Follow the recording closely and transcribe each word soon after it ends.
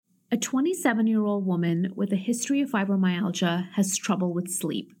A 27-year-old woman with a history of fibromyalgia has trouble with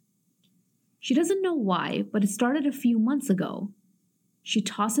sleep. She doesn't know why, but it started a few months ago. She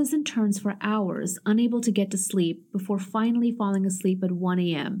tosses and turns for hours, unable to get to sleep, before finally falling asleep at 1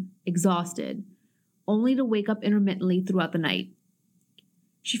 a.m., exhausted, only to wake up intermittently throughout the night.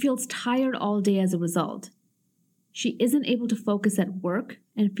 She feels tired all day as a result. She isn't able to focus at work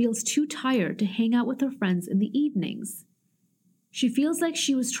and feels too tired to hang out with her friends in the evenings. She feels like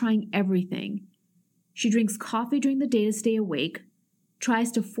she was trying everything. She drinks coffee during the day to stay awake, tries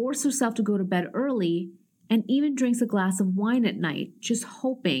to force herself to go to bed early, and even drinks a glass of wine at night, just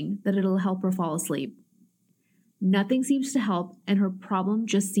hoping that it'll help her fall asleep. Nothing seems to help, and her problem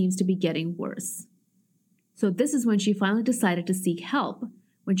just seems to be getting worse. So this is when she finally decided to seek help,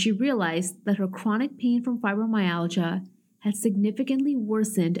 when she realized that her chronic pain from fibromyalgia had significantly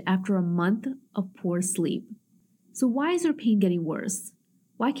worsened after a month of poor sleep. So why is her pain getting worse?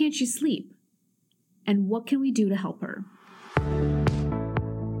 Why can't she sleep? And what can we do to help her?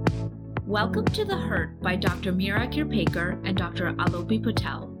 Welcome to The Hurt by Dr. Meera Kirpekar and Dr. Alopi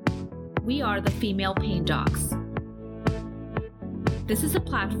Patel. We are the Female Pain Docs. This is a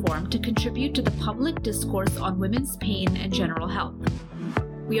platform to contribute to the public discourse on women's pain and general health.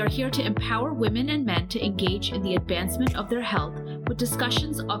 We are here to empower women and men to engage in the advancement of their health with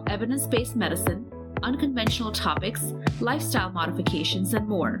discussions of evidence-based medicine, unconventional topics, lifestyle modifications, and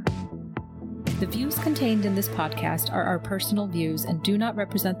more. The views contained in this podcast are our personal views and do not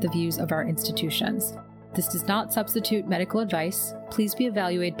represent the views of our institutions. This does not substitute medical advice. Please be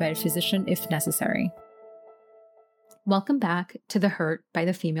evaluated by a physician if necessary. Welcome back to The Hurt by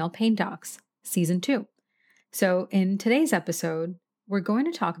the Female Pain Docs, Season 2. So in today's episode, we're going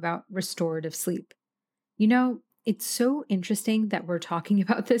to talk about restorative sleep. You know, it's so interesting that we're talking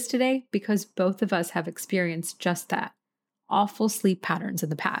about this today because both of us have experienced just that, awful sleep patterns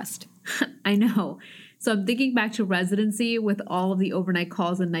in the past. I know. So I'm thinking back to residency with all of the overnight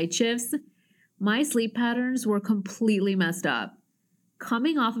calls and night shifts. My sleep patterns were completely messed up.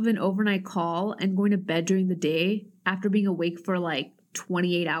 Coming off of an overnight call and going to bed during the day after being awake for like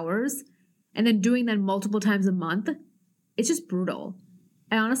 28 hours, and then doing that multiple times a month, it's just brutal.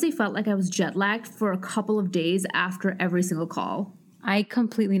 I honestly felt like I was jet lagged for a couple of days after every single call. I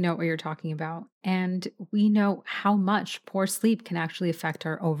completely know what you're talking about, and we know how much poor sleep can actually affect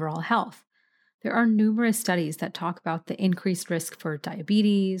our overall health. There are numerous studies that talk about the increased risk for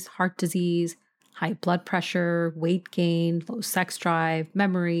diabetes, heart disease, high blood pressure, weight gain, low sex drive,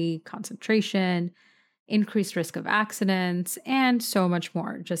 memory, concentration, increased risk of accidents, and so much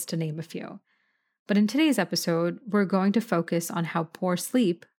more, just to name a few. But in today's episode, we're going to focus on how poor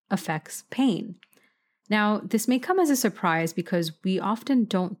sleep affects pain. Now, this may come as a surprise because we often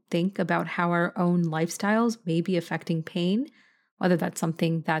don't think about how our own lifestyles may be affecting pain, whether that's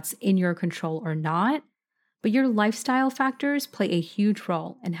something that's in your control or not. But your lifestyle factors play a huge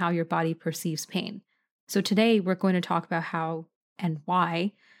role in how your body perceives pain. So today, we're going to talk about how and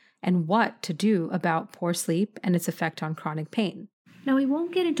why and what to do about poor sleep and its effect on chronic pain. Now, we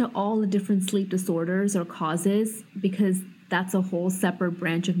won't get into all the different sleep disorders or causes because that's a whole separate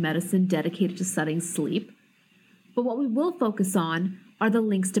branch of medicine dedicated to studying sleep. But what we will focus on are the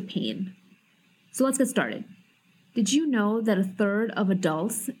links to pain. So let's get started. Did you know that 1/3 of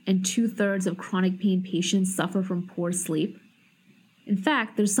adults and 2/3 of chronic pain patients suffer from poor sleep? In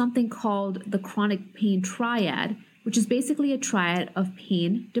fact, there's something called the chronic pain triad, which is basically a triad of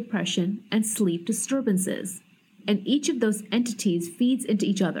pain, depression, and sleep disturbances. And each of those entities feeds into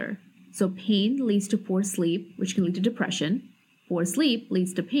each other. So pain leads to poor sleep, which can lead to depression. Poor sleep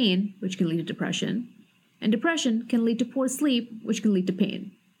leads to pain, which can lead to depression. And depression can lead to poor sleep, which can lead to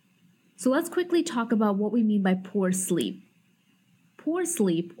pain. So let's quickly talk about what we mean by poor sleep. Poor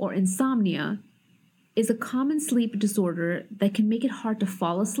sleep, or insomnia, is a common sleep disorder that can make it hard to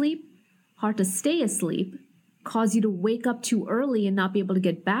fall asleep, hard to stay asleep, cause you to wake up too early and not be able to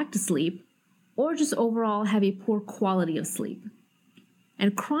get back to sleep, or just overall have a poor quality of sleep.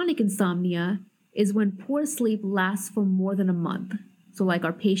 And chronic insomnia is when poor sleep lasts for more than a month, so like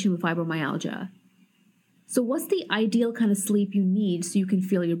our patient with fibromyalgia. So what's the ideal kind of sleep you need so you can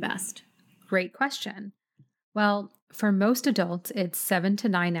feel your best? Great question. Well, for most adults, it's 7 to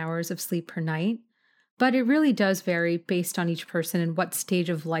 9 hours of sleep per night, but it really does vary based on each person and what stage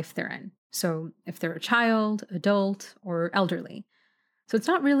of life they're in. So if they're a child, adult, or elderly. So it's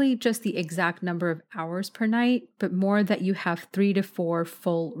not really just the exact number of hours per night, but more that you have 3 to 4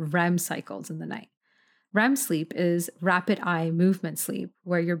 full REM cycles in the night. REM sleep is rapid eye movement sleep,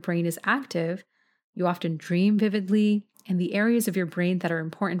 where your brain is active, you often dream vividly, and the areas of your brain that are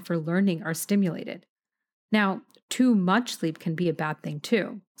important for learning are stimulated. Now, too much sleep can be a bad thing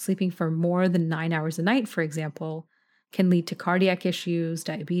too. Sleeping for more than 9 hours a night, for example, can lead to cardiac issues,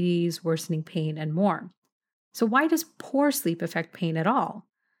 diabetes, worsening pain, and more. So, why does poor sleep affect pain at all?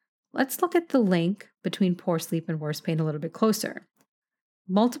 Let's look at the link between poor sleep and worse pain a little bit closer.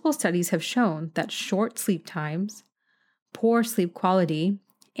 Multiple studies have shown that short sleep times, poor sleep quality,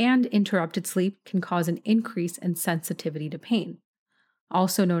 and interrupted sleep can cause an increase in sensitivity to pain,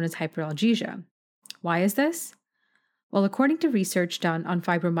 also known as hyperalgesia. Why is this? Well, according to research done on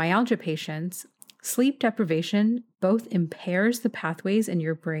fibromyalgia patients, sleep deprivation both impairs the pathways in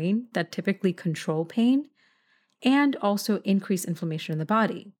your brain that typically control pain and also increase inflammation in the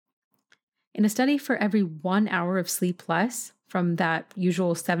body. In a study for every 1 hour of sleep less from that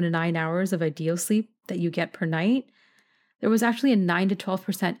usual 7 to 9 hours of ideal sleep that you get per night, there was actually a 9 to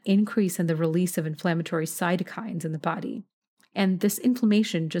 12% increase in the release of inflammatory cytokines in the body. And this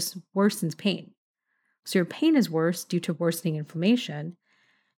inflammation just worsens pain. So your pain is worse due to worsening inflammation,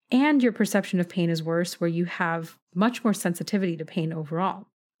 and your perception of pain is worse where you have much more sensitivity to pain overall.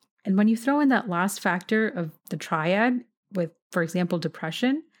 And when you throw in that last factor of the triad with, for example,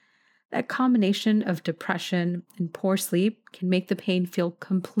 depression, that combination of depression and poor sleep can make the pain feel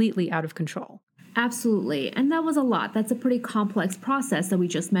completely out of control. Absolutely. And that was a lot. That's a pretty complex process that we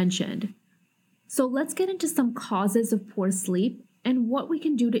just mentioned. So let's get into some causes of poor sleep and what we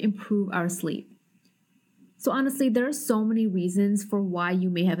can do to improve our sleep. So honestly, there are so many reasons for why you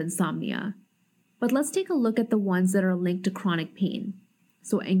may have insomnia. But let's take a look at the ones that are linked to chronic pain.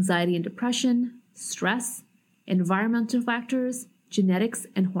 So anxiety and depression, stress, environmental factors, genetics,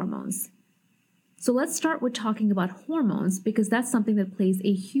 and hormones. So let's start with talking about hormones because that's something that plays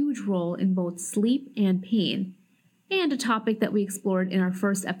a huge role in both sleep and pain, and a topic that we explored in our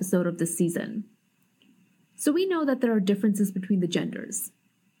first episode of this season. So we know that there are differences between the genders.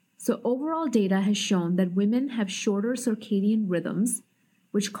 So overall data has shown that women have shorter circadian rhythms,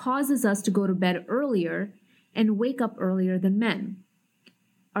 which causes us to go to bed earlier and wake up earlier than men.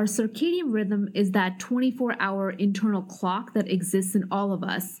 Our circadian rhythm is that 24-hour internal clock that exists in all of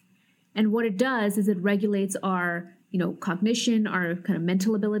us. And what it does is it regulates our, cognition, our kind of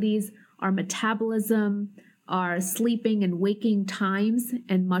mental abilities, our metabolism, our sleeping and waking times,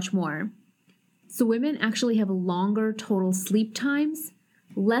 and much more. So women actually have longer total sleep times,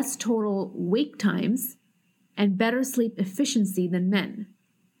 less total wake times, and better sleep efficiency than men.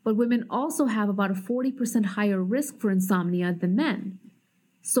 But women also have about a 40% higher risk for insomnia than men.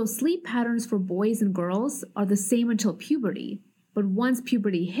 So sleep patterns for boys and girls are the same until puberty. But once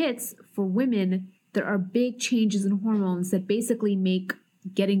puberty hits, for women, there are big changes in hormones that basically make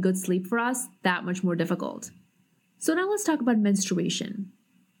getting good sleep for us that much more difficult. So now let's talk about menstruation.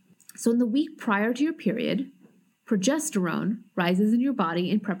 So in the week prior to your period, progesterone rises in your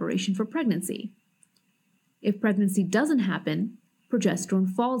body in preparation for pregnancy. If pregnancy doesn't happen, progesterone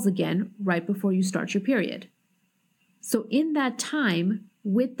falls again right before you start your period. So in that time,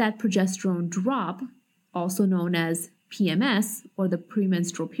 with that progesterone drop, also known as PMS or the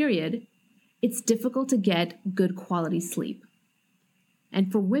premenstrual period, it's difficult to get good quality sleep.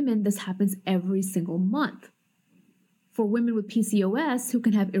 And for women, this happens every single month. For women with PCOS who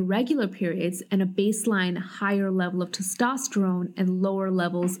can have irregular periods and a baseline higher level of testosterone and lower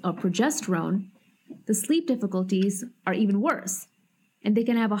levels of progesterone, the sleep difficulties are even worse. And they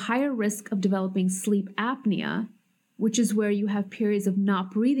can have a higher risk of developing sleep apnea, which is where you have periods of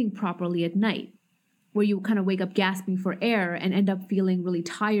not breathing properly at night, where you kind of wake up gasping for air and end up feeling really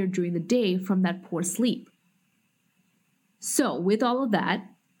tired during the day from that poor sleep. So with all of that,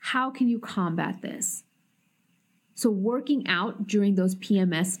 how can you combat this? So working out during those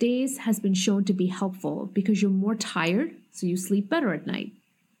PMS days has been shown to be helpful because you're more tired, so you sleep better at night.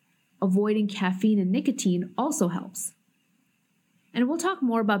 Avoiding caffeine and nicotine also helps. And we'll talk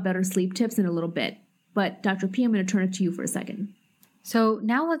more about better sleep tips in a little bit, but Dr. P, I'm going to turn it to you for a second. So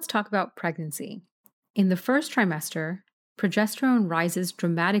now let's talk about pregnancy. In the first trimester, progesterone rises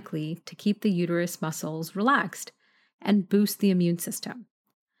dramatically to keep the uterus muscles relaxed and boost the immune system.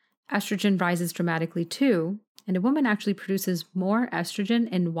 Estrogen rises dramatically too, and a woman actually produces more estrogen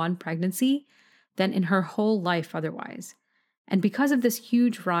in one pregnancy than in her whole life otherwise. And because of this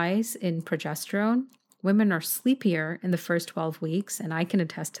huge rise in progesterone, women are sleepier in the first 12 weeks, and I can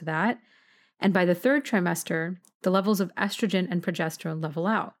attest to that. And by the third trimester, the levels of estrogen and progesterone level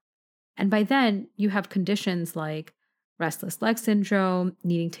out. And by then, you have conditions like restless leg syndrome,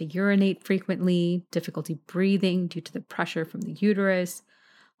 needing to urinate frequently, difficulty breathing due to the pressure from the uterus,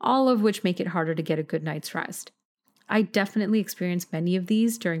 all of which make it harder to get a good night's rest. I definitely experienced many of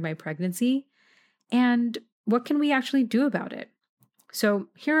these during my pregnancy. And what can we actually do about it? So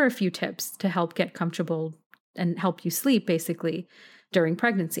here are a few tips to help get comfortable and help you sleep basically during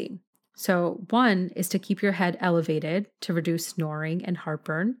pregnancy. So, one is to keep your head elevated to reduce snoring and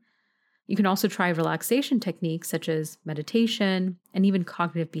heartburn. You can also try relaxation techniques such as meditation and even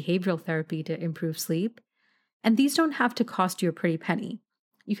cognitive behavioral therapy to improve sleep. And these don't have to cost you a pretty penny.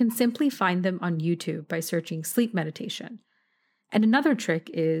 You can simply find them on YouTube by searching sleep meditation. And another trick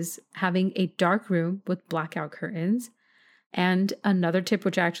is having a dark room with blackout curtains. And another tip,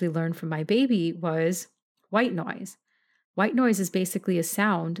 which I actually learned from my baby, was white noise. White noise is basically a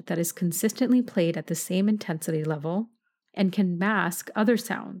sound that is consistently played at the same intensity level and can mask other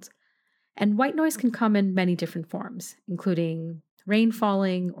sounds. And white noise can come in many different forms, including rain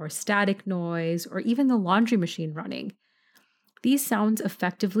falling or static noise or even the laundry machine running. These sounds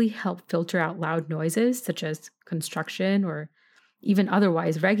effectively help filter out loud noises such as construction or even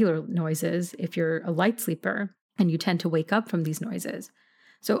otherwise regular noises if you're a light sleeper and you tend to wake up from these noises.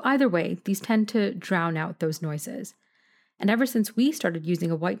 So either way, these tend to drown out those noises. And ever since we started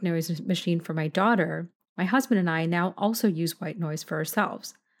using a white noise machine for my daughter, my husband and I now also use white noise for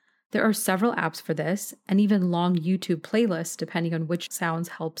ourselves. There are several apps for this and even long YouTube playlists depending on which sounds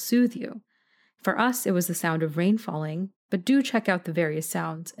help soothe you. For us, it was the sound of rain falling, but do check out the various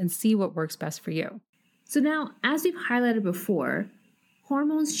sounds and see what works best for you. So now, as we've highlighted before,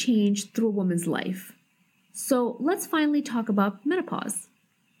 hormones change through a woman's life. So let's finally talk about menopause.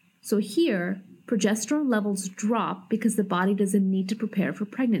 So here, progesterone levels drop because the body doesn't need to prepare for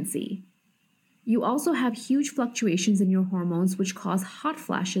pregnancy. You also have huge fluctuations in your hormones, which cause hot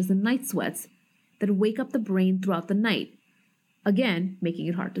flashes and night sweats that wake up the brain throughout the night, again, making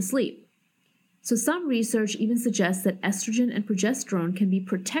it hard to sleep. So some research even suggests that estrogen and progesterone can be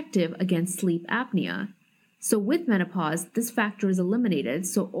protective against sleep apnea. So with menopause, this factor is eliminated,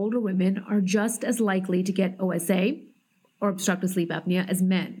 so older women are just as likely to get OSA, or obstructive sleep apnea, as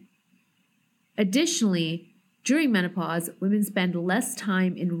men. Additionally, during menopause, women spend less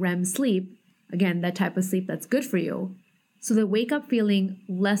time in REM sleep, again, that type of sleep that's good for you, so they wake up feeling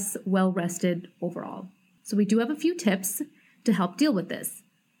less well-rested overall. So we do have a few tips to help deal with this.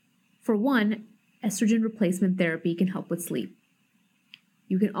 For one, estrogen replacement therapy can help with sleep.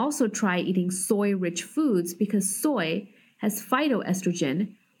 You can also try eating soy-rich foods because soy has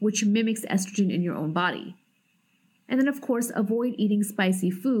phytoestrogen, which mimics estrogen in your own body. And then, of course, avoid eating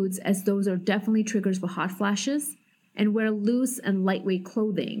spicy foods as those are definitely triggers for hot flashes, and wear loose and lightweight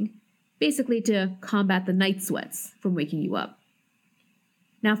clothing, basically to combat the night sweats from waking you up.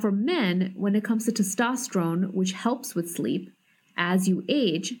 Now for men, when it comes to testosterone, which helps with sleep, as you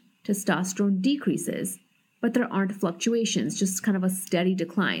age, testosterone decreases, but there aren't fluctuations, just kind of a steady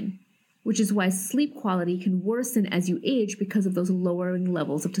decline, which is why sleep quality can worsen as you age because of those lowering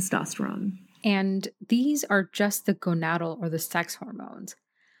levels of testosterone. And these are just the gonadal or the sex hormones,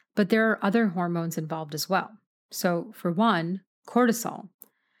 but there are other hormones involved as well. So for one, cortisol.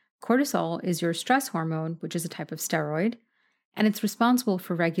 Cortisol is your stress hormone, which is a type of steroid, and it's responsible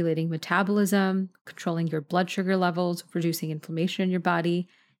for regulating metabolism, controlling your blood sugar levels, reducing inflammation in your body,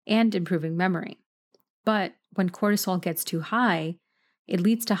 and improving memory. But when cortisol gets too high, it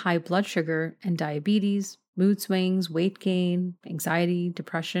leads to high blood sugar and diabetes, mood swings, weight gain, anxiety,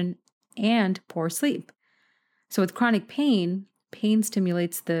 depression, and poor sleep. So with chronic pain, pain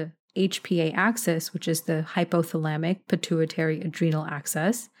stimulates the HPA axis, which is the hypothalamic pituitary adrenal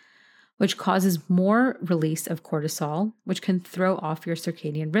axis, which causes more release of cortisol, which can throw off your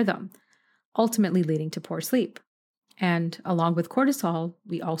circadian rhythm, ultimately leading to poor sleep. And along with cortisol,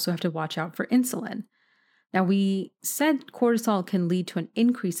 we also have to watch out for insulin. Now, we said cortisol can lead to an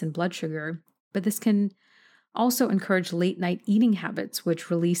increase in blood sugar, but this can also encourage late night eating habits, which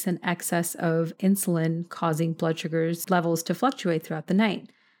release an excess of insulin, causing blood sugar levels to fluctuate throughout the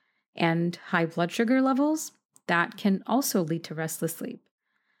night. And high blood sugar levels, that can also lead to restless sleep.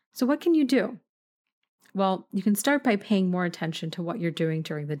 So what can you do? Well, you can start by paying more attention to what you're doing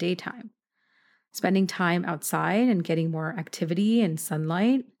during the daytime. Spending time outside and getting more activity and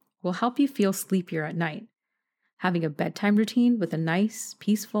sunlight will help you feel sleepier at night. Having a bedtime routine with a nice,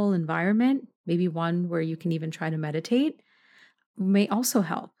 peaceful environment, maybe one where you can even try to meditate, may also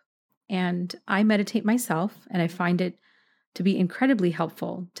help. And I meditate myself, and I find it to be incredibly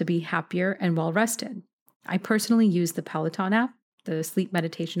helpful to be happier and well rested. I personally use the Peloton app. The sleep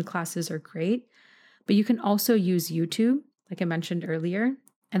meditation classes are great, but you can also use YouTube, like I mentioned earlier.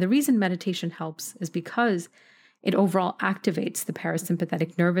 And the reason meditation helps is because it overall activates the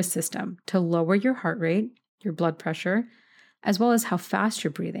parasympathetic nervous system to lower your heart rate, your blood pressure, as well as how fast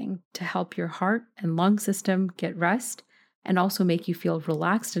you're breathing to help your heart and lung system get rest and also make you feel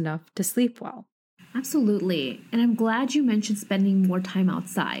relaxed enough to sleep well. Absolutely. And I'm glad you mentioned spending more time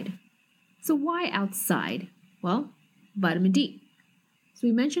outside. So why outside? Well, vitamin D. So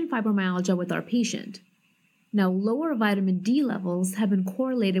we mentioned fibromyalgia with our patient. Now, lower vitamin D levels have been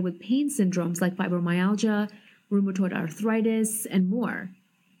correlated with pain syndromes like fibromyalgia, rheumatoid arthritis, and more.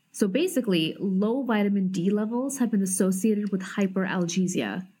 So basically, low vitamin D levels have been associated with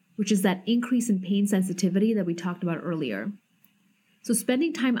hyperalgesia, which is that increase in pain sensitivity that we talked about earlier. So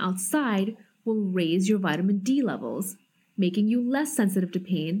spending time outside will raise your vitamin D levels, making you less sensitive to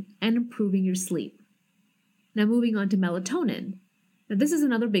pain and improving your sleep. Now moving on to melatonin. Now this is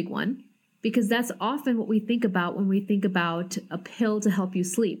another big one because that's often what we think about when we think about a pill to help you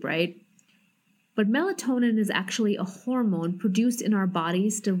sleep, right? But melatonin is actually a hormone produced in our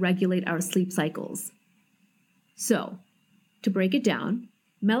bodies to regulate our sleep cycles. So, to break it down,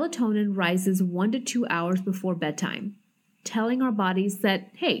 melatonin rises 1 to 2 hours before bedtime, telling our bodies that,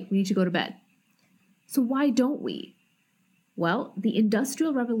 hey, we need to go to bed. So why don't we? Well, the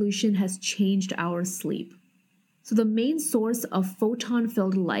Industrial Revolution has changed our sleep. So the main source of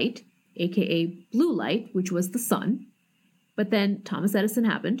photon-filled light, aka blue light, which was the sun, but then Thomas Edison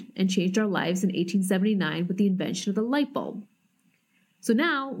happened and changed our lives in 1879 with the invention of the light bulb. So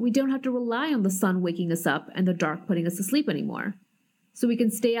now we don't have to rely on the sun waking us up and the dark putting us to sleep anymore. So we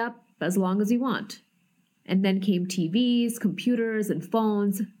can stay up as long as we want. And then came TVs, computers, and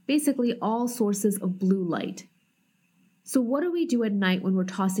phones, basically all sources of blue light. So what do we do at night when we're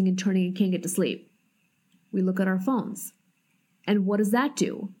tossing and turning and can't get to sleep? We look at our phones. And what does that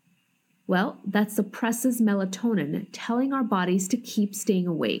do? Well, that suppresses melatonin, telling our bodies to keep staying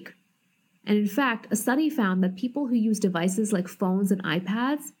awake. And in fact, a study found that people who use devices like phones and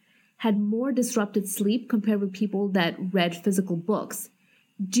iPads had more disrupted sleep compared with people that read physical books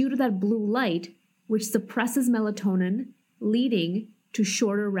due to that blue light, which suppresses melatonin, leading to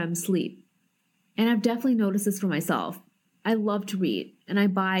shorter REM sleep. And I've definitely noticed this for myself. I love to read, and I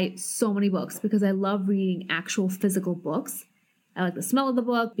buy so many books because I love reading actual physical books. I like the smell of the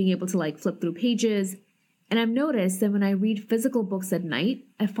book, being able to flip through pages. And I've noticed that when I read physical books at night,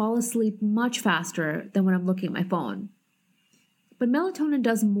 I fall asleep much faster than when I'm looking at my phone. But melatonin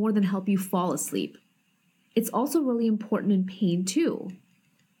does more than help you fall asleep. It's also really important in pain too.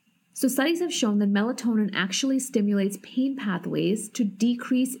 So studies have shown that melatonin actually stimulates pain pathways to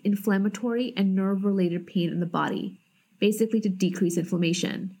decrease inflammatory and nerve-related pain in the body, basically to decrease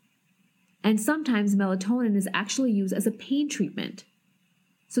inflammation. And sometimes melatonin is actually used as a pain treatment.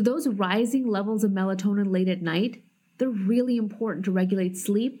 So those rising levels of melatonin late at night, they're really important to regulate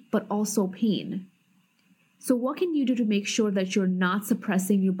sleep, but also pain. So what can you do to make sure that you're not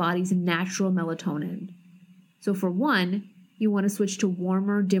suppressing your body's natural melatonin? So for one, you want to switch to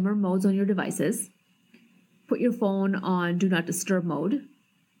warmer, dimmer modes on your devices. Put your phone on Do Not Disturb mode.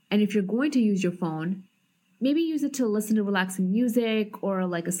 And if you're going to use your phone, maybe use it to listen to relaxing music or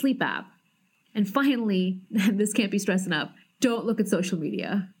like a sleep app. And finally, this can't be stressed enough, don't look at social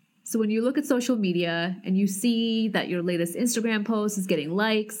media. So when you look at social media and you see that your latest Instagram post is getting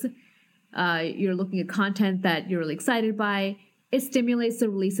likes, you're looking at content that you're really excited by, it stimulates the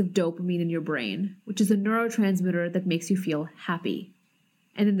release of dopamine in your brain, which is a neurotransmitter that makes you feel happy.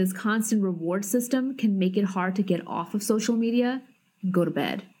 And then this constant reward system can make it hard to get off of social media and go to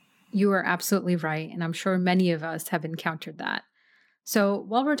bed. You are absolutely right, and I'm sure many of us have encountered that. So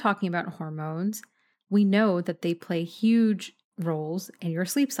while we're talking about hormones, we know that they play huge roles in your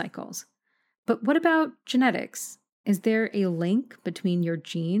sleep cycles. But what about genetics? Is there a link between your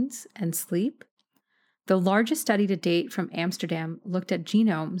genes and sleep? The largest study to date from Amsterdam looked at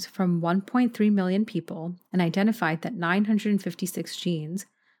genomes from 1.3 million people and identified that 956 genes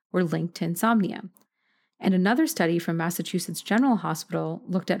were linked to insomnia. And another study from Massachusetts General Hospital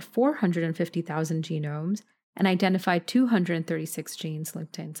looked at 450,000 genomes and identified 236 genes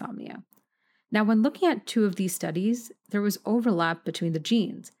linked to insomnia. Now, when looking at two of these studies, there was overlap between the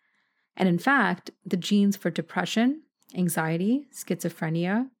genes. And in fact, the genes for depression, anxiety,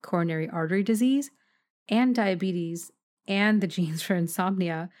 schizophrenia, coronary artery disease, and diabetes, and the genes for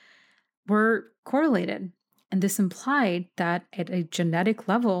insomnia were correlated. And this implied that at a genetic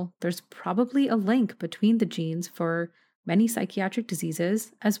level, there's probably a link between the genes for many psychiatric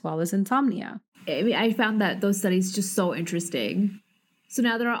diseases as well as insomnia. I found that those studies just so interesting. So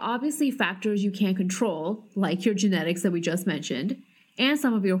now there are obviously factors you can't control, like your genetics that we just mentioned, and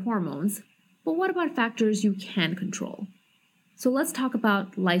some of your hormones. But what about factors you can control? So let's talk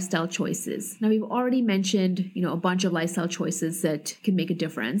about lifestyle choices. Now we've already mentioned, a bunch of lifestyle choices that can make a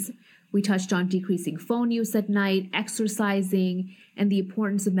difference. We touched on decreasing phone use at night, exercising, and the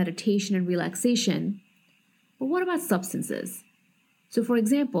importance of meditation and relaxation. But what about substances? So for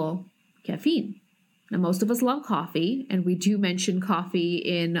example, caffeine. Now, most of us love coffee, and we do mention coffee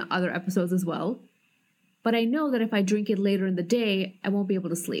in other episodes as well. but I know that if I drink it later in the day, I won't be able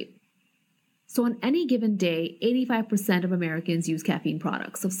to sleep. So on any given day, 85% of Americans use caffeine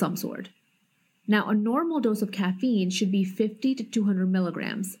products of some sort. Now, a normal dose of caffeine should be 50 to 200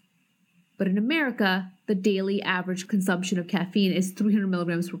 milligrams. But in America, the daily average consumption of caffeine is 300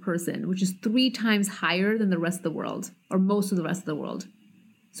 milligrams per person, which is 3 times higher than the rest of the world, or most of the rest of the world.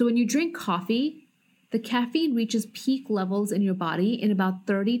 So when you drink coffee, the caffeine reaches peak levels in your body in about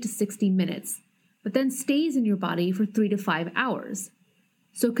 30 to 60 minutes, but then stays in your body for 3 to 5 hours.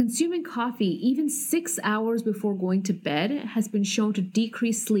 So consuming coffee even 6 hours before going to bed has been shown to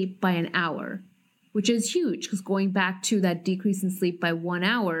decrease sleep by an hour, which is huge because going back to that decrease in sleep by 1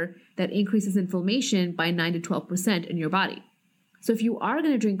 hour, that increases inflammation by 9 to 12% in your body. So if you are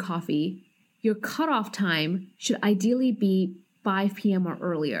going to drink coffee, your cutoff time should ideally be 5 p.m. or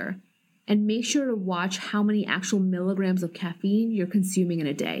earlier, and make sure to watch how many actual milligrams of caffeine you're consuming in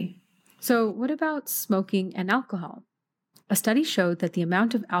a day. So, what about smoking and alcohol? A study showed that the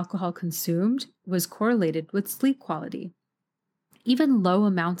amount of alcohol consumed was correlated with sleep quality. Even low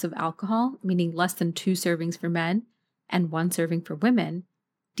amounts of alcohol, meaning less than 2 servings for men and 1 serving for women,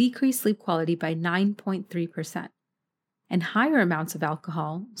 decrease sleep quality by 9.3%. And higher amounts of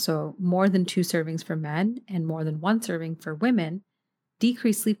alcohol, so more than 2 servings for men and more than 1 serving for women,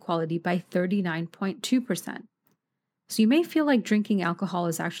 decrease sleep quality by 39.2%. So you may feel like drinking alcohol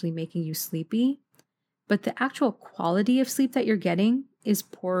is actually making you sleepy, but the actual quality of sleep that you're getting is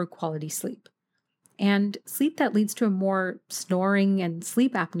poorer quality sleep. And sleep that leads to a more snoring and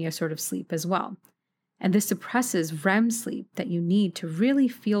sleep apnea sort of sleep as well. And this suppresses REM sleep that you need to really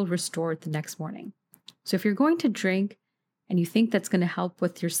feel restored the next morning. So if you're going to drink and you think that's going to help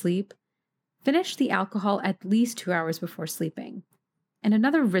with your sleep, finish the alcohol at least 2 hours before sleeping. And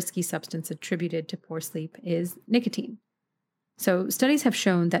another risky substance attributed to poor sleep is nicotine. So studies have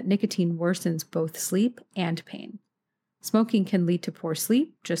shown that nicotine worsens both sleep and pain. Smoking can lead to poor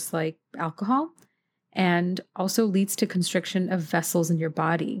sleep, just like alcohol, and also leads to constriction of vessels in your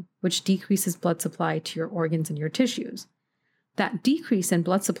body, which decreases blood supply to your organs and your tissues. That decrease in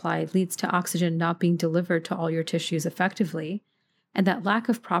blood supply leads to oxygen not being delivered to all your tissues effectively, and that lack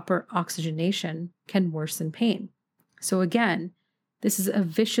of proper oxygenation can worsen pain. So again, this is a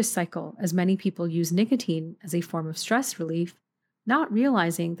vicious cycle as many people use nicotine as a form of stress relief, not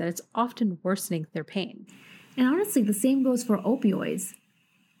realizing that it's often worsening their pain. And honestly, the same goes for opioids.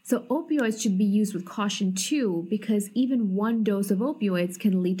 So opioids should be used with caution too, because even 1 dose of opioids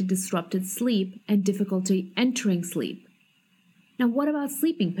can lead to disrupted sleep and difficulty entering sleep. Now, what about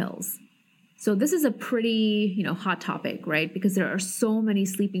sleeping pills? So this is a pretty, hot topic, right? Because there are so many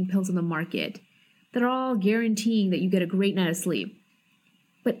sleeping pills on the market that are all guaranteeing that you get a great night of sleep.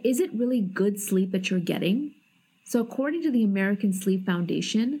 But is it really good sleep that you're getting? So according to the American Sleep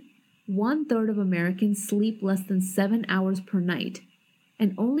Foundation, 1/3 of Americans sleep less than 7 hours per night,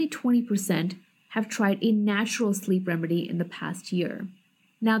 and only 20% have tried a natural sleep remedy in the past year.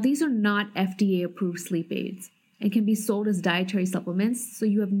 Now, these are not FDA-approved sleep aids and can be sold as dietary supplements, so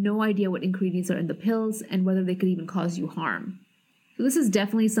you have no idea what ingredients are in the pills and whether they could even cause you harm. So this is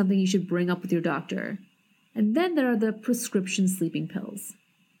definitely something you should bring up with your doctor. And then there are the prescription sleeping pills.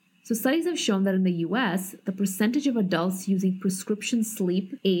 So studies have shown that in the US, the percentage of adults using prescription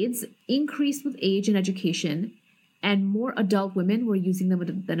sleep aids increased with age and education, and more adult women were using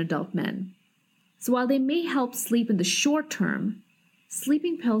them than adult men. So while they may help sleep in the short term,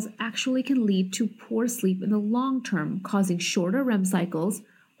 sleeping pills actually can lead to poor sleep in the long term, causing shorter REM cycles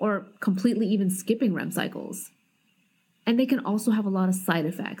or completely even skipping REM cycles. And they can also have a lot of side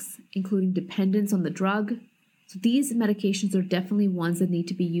effects, including dependence on the drug. So these medications are definitely ones that need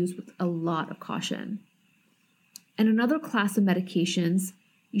to be used with a lot of caution. And another class of medications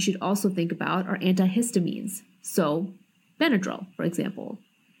you should also think about are antihistamines. So Benadryl, for example.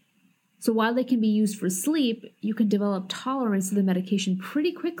 So while they can be used for sleep, you can develop tolerance to the medication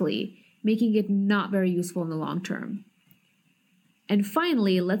pretty quickly, making it not very useful in the long term. And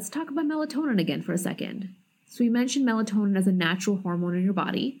finally, let's talk about melatonin again for a second. So we mentioned melatonin as a natural hormone in your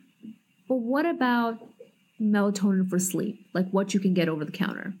body, but what about melatonin for sleep, like what you can get over the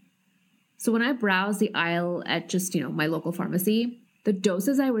counter? So when I browsed the aisle at just, my local pharmacy, the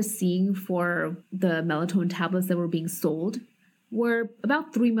doses I was seeing for the melatonin tablets that were being sold were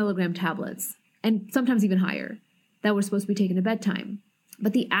about 3 milligram tablets, and sometimes even higher, that were supposed to be taken at bedtime.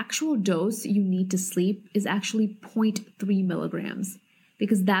 But the actual dose you need to sleep is actually 0.3 milligrams,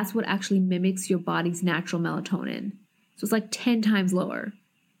 because that's what actually mimics your body's natural melatonin. So it's like 10 times lower.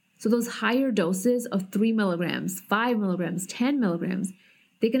 So those higher doses of 3 milligrams, 5 milligrams, 10 milligrams,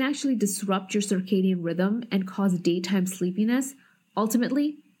 they can actually disrupt your circadian rhythm and cause daytime sleepiness,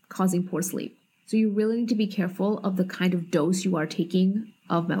 ultimately causing poor sleep. So you really need to be careful of the kind of dose you are taking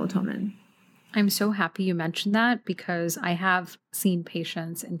of melatonin. I'm so happy you mentioned that because I have seen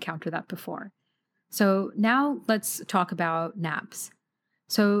patients encounter that before. So now let's talk about naps.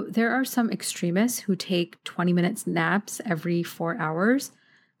 So there are some extremists who take 20 minutes naps every 4 hours.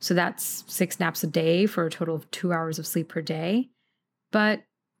 So that's 6 naps a day for a total of 2 hours of sleep per day. But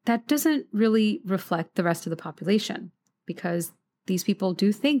that doesn't really reflect the rest of the population because these people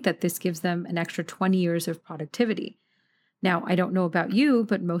do think that this gives them an extra 20 years of productivity. Now, I don't know about you,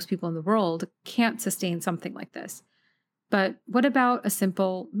 but most people in the world can't sustain something like this. But what about a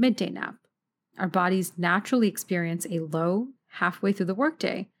simple midday nap? Our bodies naturally experience a low halfway through the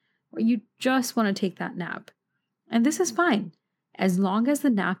workday where you just want to take that nap. And this is fine. As long as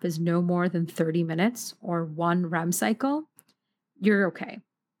the nap is no more than 30 minutes or 1 REM cycle, you're okay.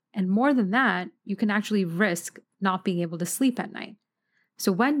 And more than that, you can actually risk not being able to sleep at night.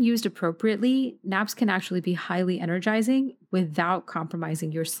 So when used appropriately, naps can actually be highly energizing without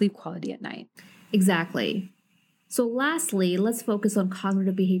compromising your sleep quality at night. Exactly. So lastly, let's focus on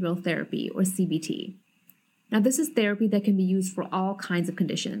cognitive behavioral therapy, or CBT. Now, this is therapy that can be used for all kinds of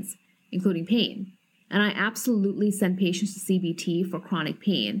conditions, including pain. And I absolutely send patients to CBT for chronic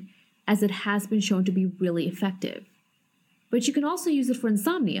pain, as it has been shown to be really effective. But you can also use it for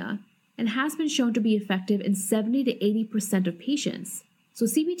insomnia, and has been shown to be effective in 70 to 80% of patients. So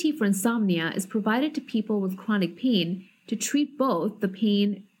CBT for insomnia is provided to people with chronic pain to treat both the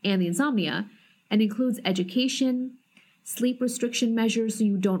pain and the insomnia, and includes education, sleep restriction measures so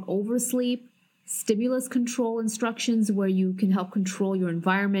you don't oversleep, stimulus control instructions where you can help control your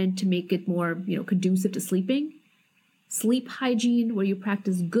environment to make it more, conducive to sleeping, sleep hygiene where you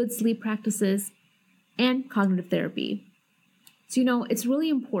practice good sleep practices, and cognitive therapy. So, it's really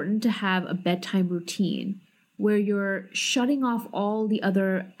important to have a bedtime routine where you're shutting off all the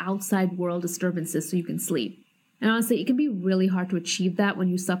other outside world disturbances so you can sleep. And honestly, it can be really hard to achieve that when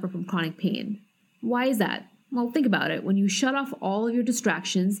you suffer from chronic pain. Why is that? Well, think about it. When you shut off all of your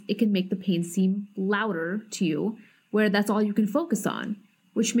distractions, it can make the pain seem louder to you, where that's all you can focus on,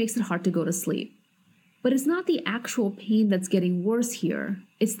 which makes it hard to go to sleep. But it's not the actual pain that's getting worse here.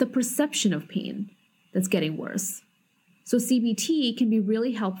 It's the perception of pain that's getting worse. So CBT can be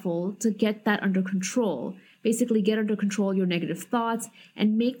really helpful to get that under control, basically get under control your negative thoughts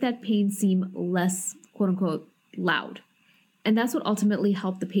and make that pain seem less, quote unquote, loud. And that's what ultimately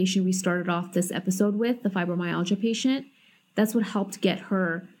helped the patient we started off this episode with, the fibromyalgia patient. That's what helped get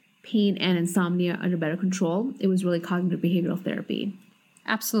her pain and insomnia under better control. It was really cognitive behavioral therapy.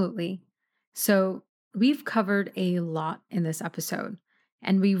 Absolutely. So we've covered a lot in this episode,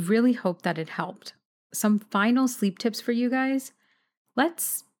 and we really hope that it helped. Some final sleep tips for you guys.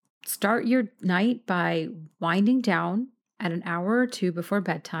 Let's start your night by winding down at an hour or 2 before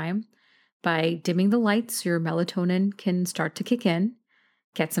bedtime, by dimming the lights so your melatonin can start to kick in.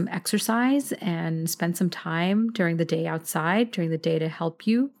 Get some exercise and spend some time during the day outside during the day to help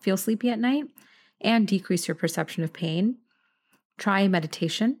you feel sleepy at night and decrease your perception of pain. Try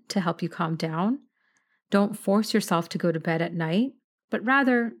meditation to help you calm down. Don't force yourself to go to bed at night, but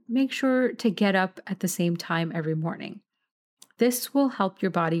rather make sure to get up at the same time every morning. This will help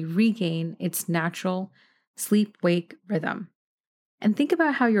your body regain its natural sleep-wake rhythm. And think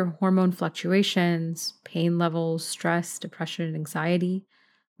about how your hormone fluctuations, pain levels, stress, depression, and anxiety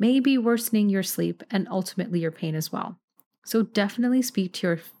may be worsening your sleep and ultimately your pain as well. So definitely speak to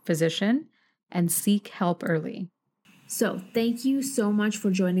your physician and seek help early. So thank you so much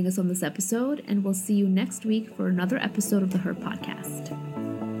for joining us on this episode, and we'll see you next week for another episode of the Her Podcast.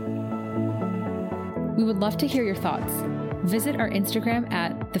 We would love to hear your thoughts. Visit our Instagram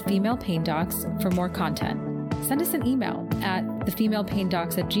at @thefemalepaindocs for more content. Send us an email at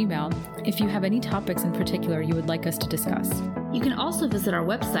thefemalepaindocs@gmail.com if you have any topics in particular you would like us to discuss. You can also visit our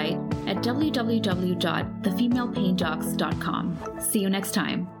website at www.thefemalepaindocs.com. See you next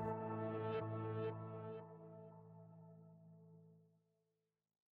time.